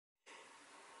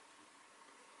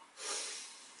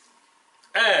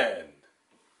And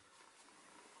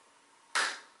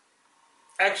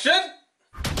action!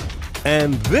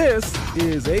 And this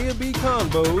is A B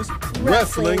Convos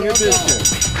Wrestling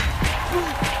Edition.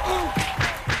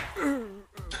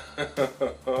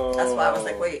 That's why I was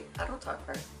like, wait, I don't talk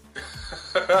first.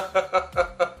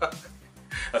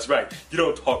 That's right, you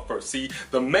don't talk first. See,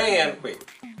 the man, wait.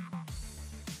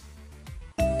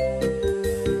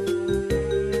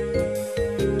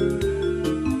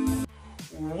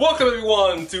 Welcome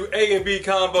everyone to A B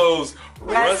Convos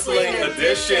Wrestling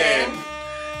Edition.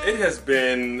 It has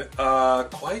been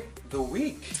quite the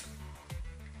week.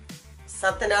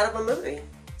 Something out of a movie.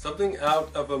 Something out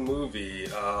of a movie.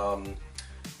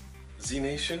 Z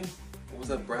Nation? What was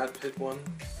that Brad Pitt one?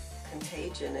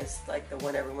 Contagion is like the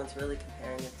one everyone's really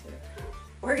comparing it to.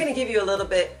 We're going to give you a little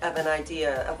bit of an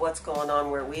idea of what's going on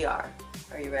where we are.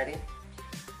 Are you ready?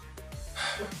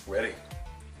 Ready.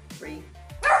 3,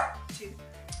 2,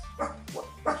 1.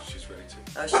 She's ready too.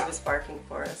 Oh, she was barking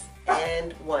for us.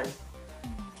 And 1.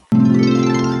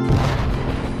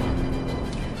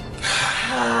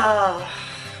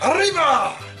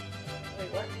 Arriba! Wait,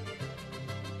 what?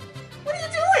 What are you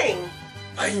doing?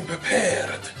 I'm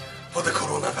prepared for the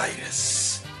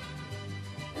coronavirus.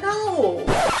 No,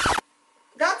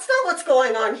 that's not what's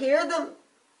going on here.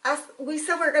 We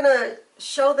said we're gonna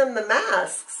show them the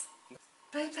masks.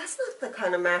 Babe, that's not the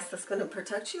kind of mask that's gonna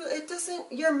protect you. It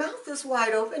doesn't, your mouth is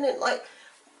wide open and like,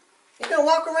 you're gonna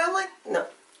walk around like, no.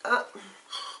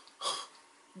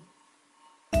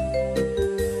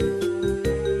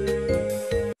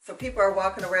 So people are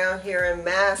walking around here in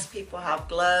masks, people have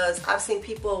gloves. I've seen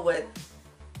people with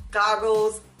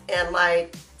goggles and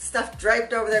like stuff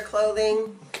draped over their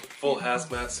clothing. Full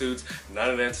hazmat suits,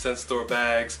 99-cent store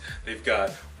bags. They've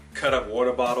got cut up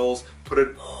water bottles. Put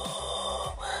it.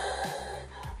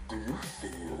 Do you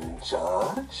feel in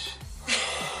charge?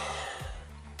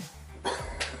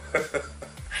 I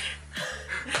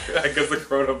guess the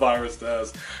coronavirus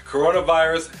does.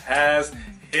 Coronavirus has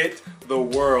hit the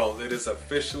world. It is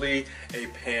officially a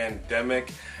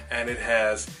pandemic, and it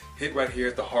has hit right here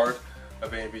at the heart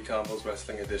of A B Convos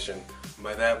Wrestling Edition.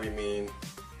 By that we mean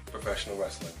professional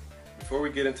wrestling. Before we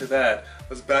get into that,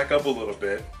 let's back up a little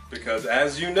bit, because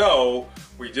as you know,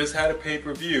 we just had a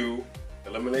pay-per-view,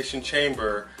 Elimination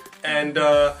Chamber, and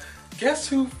guess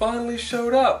who finally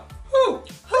showed up? Who?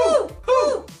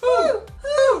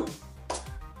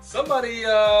 Somebody,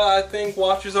 I think,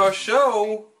 watches our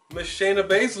show, Miss Shayna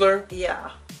Baszler.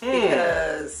 Yeah,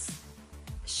 because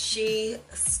she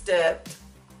stepped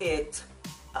it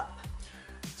up.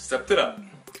 Stepped it up.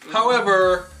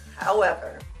 However,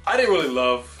 I didn't really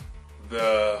love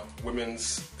the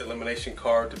women's elimination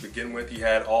card to begin with. You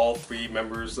had all 3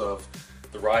 members of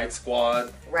the Riot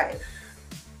Squad. Right.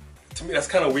 To me, that's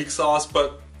kind of weak sauce,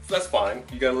 but that's fine.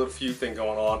 You got a little feud thing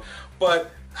going on.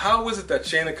 But how is it that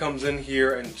Shayna comes in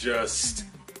here and just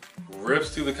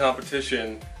rips through the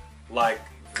competition like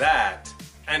that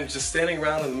and just standing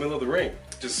around in the middle of the ring?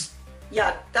 Just...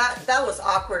 Yeah, that was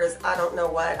awkward as I don't know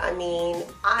what. I mean,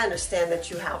 I understand that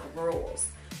you have rules,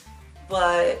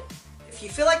 but if you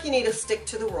feel like you need to stick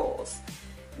to the rules,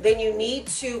 then you need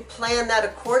to plan that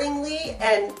accordingly.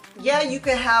 And yeah, you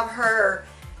could have her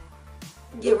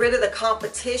get rid of the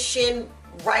competition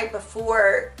right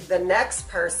before the next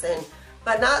person,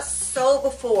 but not so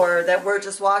before that we're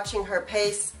just watching her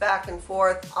pace back and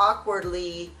forth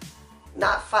awkwardly,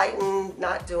 not fighting,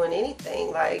 not doing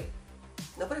anything. Like,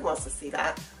 nobody wants to see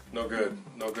that. No good,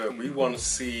 no good. We want to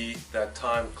see that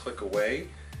time click away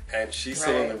and she's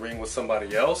still in the ring with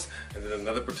somebody else, and then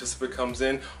another participant comes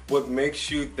in. What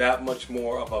makes you that much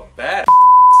more of a bad,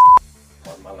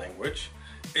 pardon my language,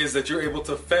 is that you're able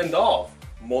to fend off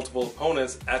multiple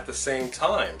opponents at the same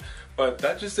time. But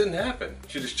that just didn't happen.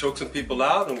 She just choked some people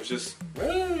out and was just,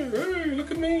 hey,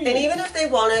 look at me. And even if they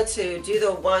wanted to do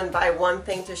the one-by-one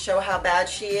thing to show how bad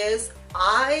she is,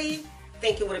 I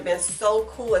think it would have been so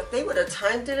cool if they would have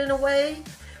timed it in a way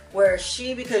where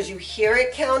because you hear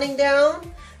it counting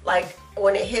down, like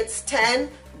when it hits 10,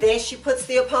 then she puts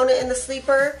the opponent in the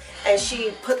sleeper and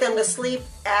she put them to sleep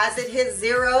as it hits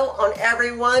 0 on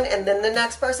everyone, and then the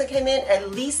next person came in. At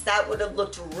least that would have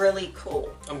looked really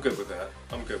cool. I'm good with that.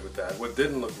 I'm good with that. What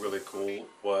didn't look really cool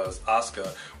was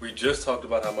Asuka. We just talked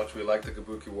about how much we like the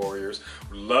Kabuki Warriors.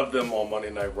 We love them on Monday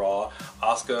Night Raw.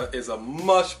 Asuka is a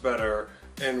much better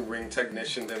in-ring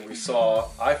technician than we saw,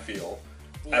 I feel,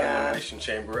 at Elimination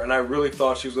Chamber, and I really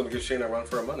thought she was going to give Shayna a run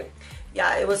for her money.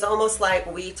 Yeah, it was almost like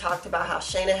we talked about how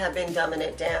Shayna had been dumbing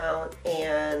it down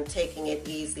and taking it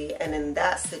easy, and in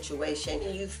that situation,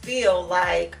 you feel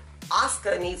like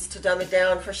Asuka needs to dumb it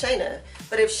down for Shayna.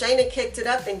 But if Shayna kicked it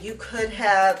up, then you could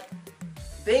have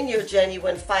been your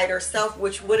genuine fighter self,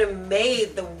 which would have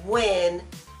made the win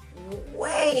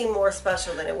way more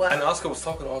special than it was. And Asuka was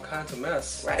talking all kinds of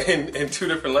mess right. in 2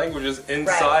 different languages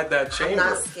inside that chamber. I'm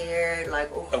not scared. Like,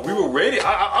 and we were ready.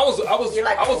 I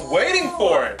was waiting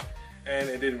for it, and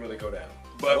it didn't really go down.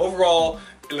 But overall,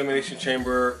 Elimination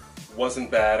Chamber wasn't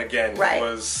bad. Again, it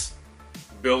was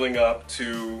building up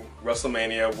to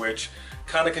WrestleMania, which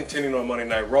kind of continued on Monday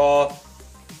Night Raw,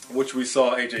 which we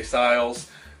saw AJ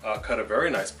Styles cut a very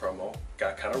nice promo.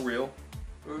 Got kind of real.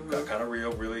 Got kind of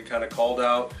real. Really kind of called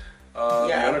out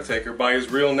The Undertaker by his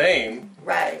real name.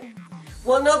 Right.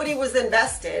 Well, nobody was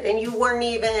invested, and you weren't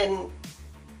even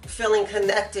feeling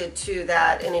connected to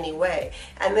that in any way.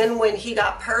 And then when he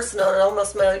got personal, it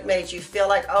almost made you feel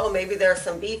like, oh, maybe there's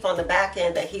some beef on the back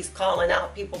end, that he's calling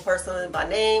out people personally by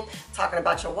name, talking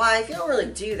about your wife. You don't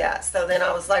really do that. So then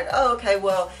I was like, oh, okay,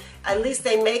 well, at least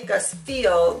they make us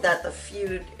feel that the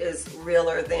feud is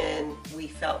realer than we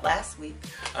felt last week.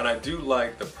 And I do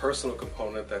like the personal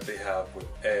component that they have with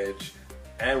Edge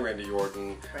and Randy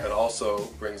Orton that also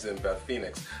brings in Beth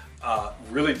Phoenix.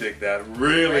 Really dig that.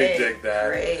 Really dig that.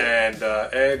 Great. And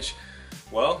Edge,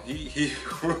 well, he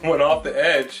went off the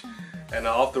edge and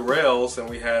off the rails, and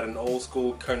we had an old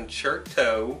school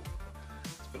concerto.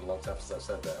 It's been a long time since I've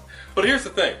said that. But here's the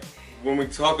thing. When we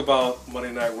talk about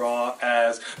Monday Night Raw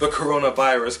as the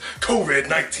coronavirus,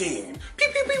 COVID-19, pew, pew,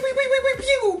 pew, pew, pew, pew,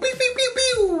 pew, pew, pew, pew,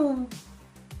 pew.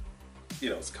 You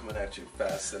know, it's coming at you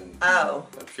fast and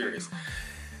furious.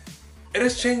 It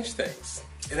has changed things.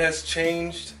 It has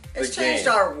changed the game. It's changed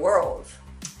our world.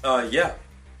 Yeah.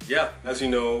 As you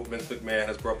know, Vince McMahon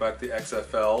has brought back the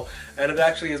XFL, and it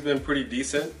actually has been pretty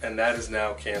decent, and that is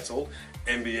now canceled.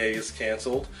 NBA is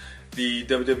canceled. The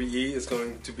WWE is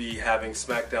going to be having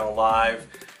SmackDown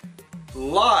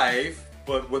live,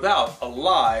 but without a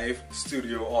live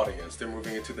studio audience. They're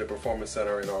moving it to their Performance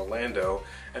Center in Orlando,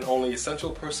 and only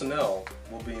essential personnel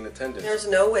will be in attendance. There's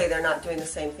no way they're not doing the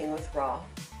same thing with Raw.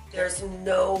 There's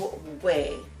no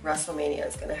way WrestleMania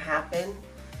is going to happen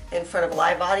in front of a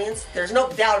live audience. There's no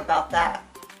doubt about that.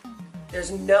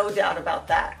 There's no doubt about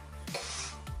that.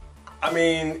 I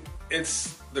mean,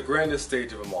 it's the grandest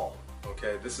stage of them all.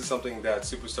 Okay, this is something that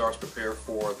superstars prepare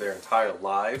for their entire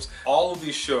lives. All of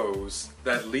these shows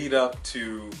that lead up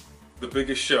to the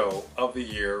biggest show of the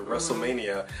year,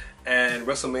 WrestleMania, and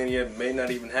WrestleMania may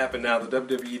not even happen now. The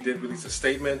WWE did release a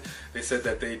statement. They said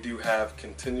that they do have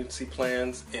contingency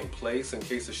plans in place in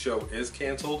case the show is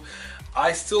canceled.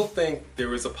 I still think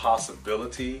there is a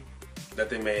possibility that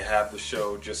they may have the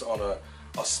show just on a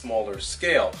smaller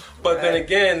scale. But then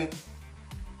again,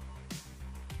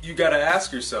 you gotta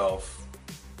ask yourself,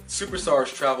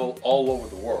 superstars travel all over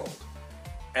the world.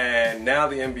 And now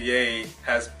the NBA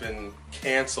has been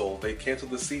canceled. They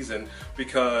canceled the season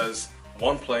because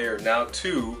one player, now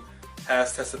 2,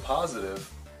 has tested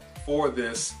positive for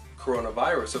this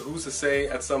coronavirus. So who's to say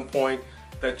at some point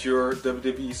that your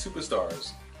WWE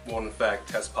superstars will in fact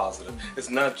test positive? It's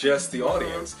not just the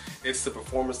audience, it's the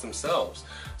performers themselves.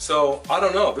 So I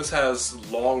don't know, this has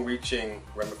long-reaching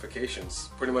ramifications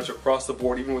pretty much across the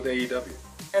board, even with AEW.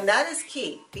 And that is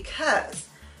key, because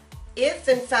if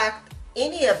in fact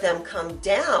any of them come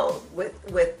down with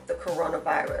the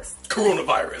coronavirus, Pew, pew,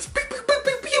 pew,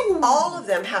 pew, pew. all of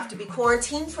them have to be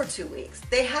quarantined for 2 weeks.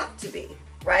 They have to be,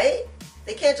 right?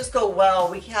 They can't just go, well,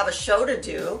 we have a show to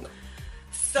do.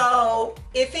 So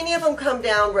if any of them come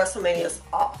down, WrestleMania's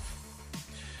off.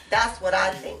 That's what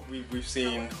I think. We've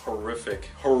seen horrific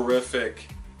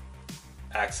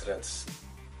accidents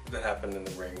that happened in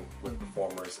the ring with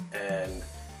performers, and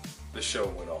the show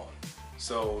went on.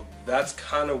 So that's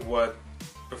kind of what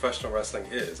professional wrestling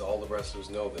is. All the wrestlers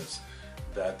know this,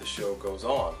 that the show goes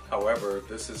on. However,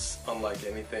 this is unlike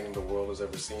anything the world has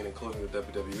ever seen, including the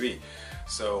WWE.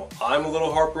 So I'm a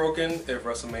little heartbroken if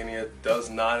WrestleMania does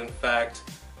not in fact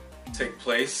take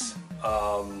place.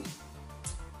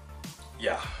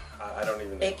 I don't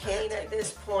even know. It can't at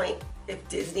this point. If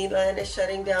Disneyland is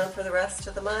shutting down for the rest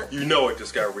of the month, you know it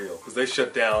just got real, because they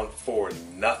shut down for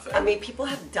nothing. I mean, people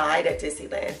have died at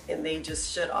Disneyland and they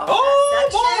just shut off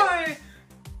that section. Boy!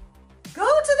 Go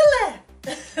to the left.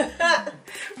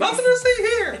 Nothing to see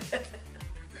here.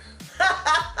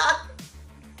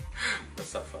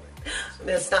 That's not funny.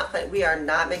 It's not funny. We are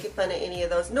not making fun of any of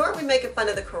those, nor are we making fun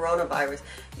of the coronavirus.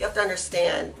 You have to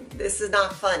understand, this is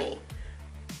not funny.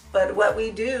 But what we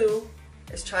do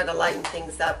is try to lighten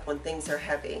things up when things are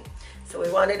heavy. So we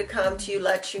wanted to come to you,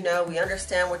 let you know we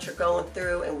understand what you're going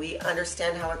through, and we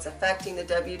understand how it's affecting the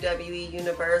WWE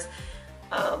universe.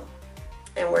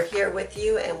 And we're here with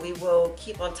you, and we will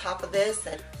keep on top of this.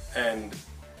 And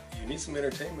you need some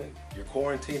entertainment. You're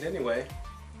quarantined anyway.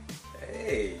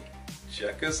 Hey,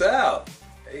 check us out.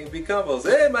 A B Convos.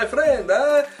 Hey, my friend,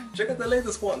 check out the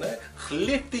latest one.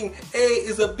 Lifting A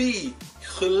is a B.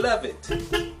 You love it.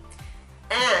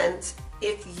 And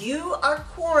if you are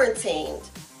quarantined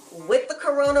with the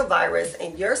coronavirus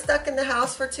and you're stuck in the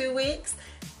house for 2 weeks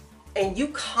and you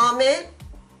comment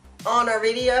on our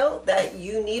video that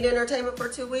you need entertainment for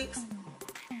 2 weeks,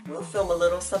 we'll film a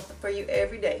little something for you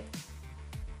every day.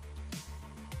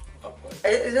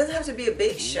 It doesn't have to be a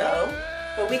big show,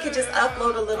 but we could just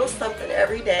upload a little something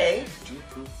every day. Could you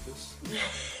approve this?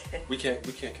 we can't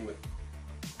commit.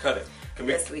 Cut it.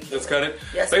 Yes, we can. Let's cut it.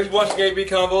 Yes, Thanks for watching A B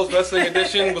Convos Wrestling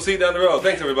Edition. We'll see you down the road.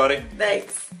 Thanks, everybody.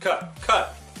 Thanks.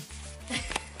 Cut.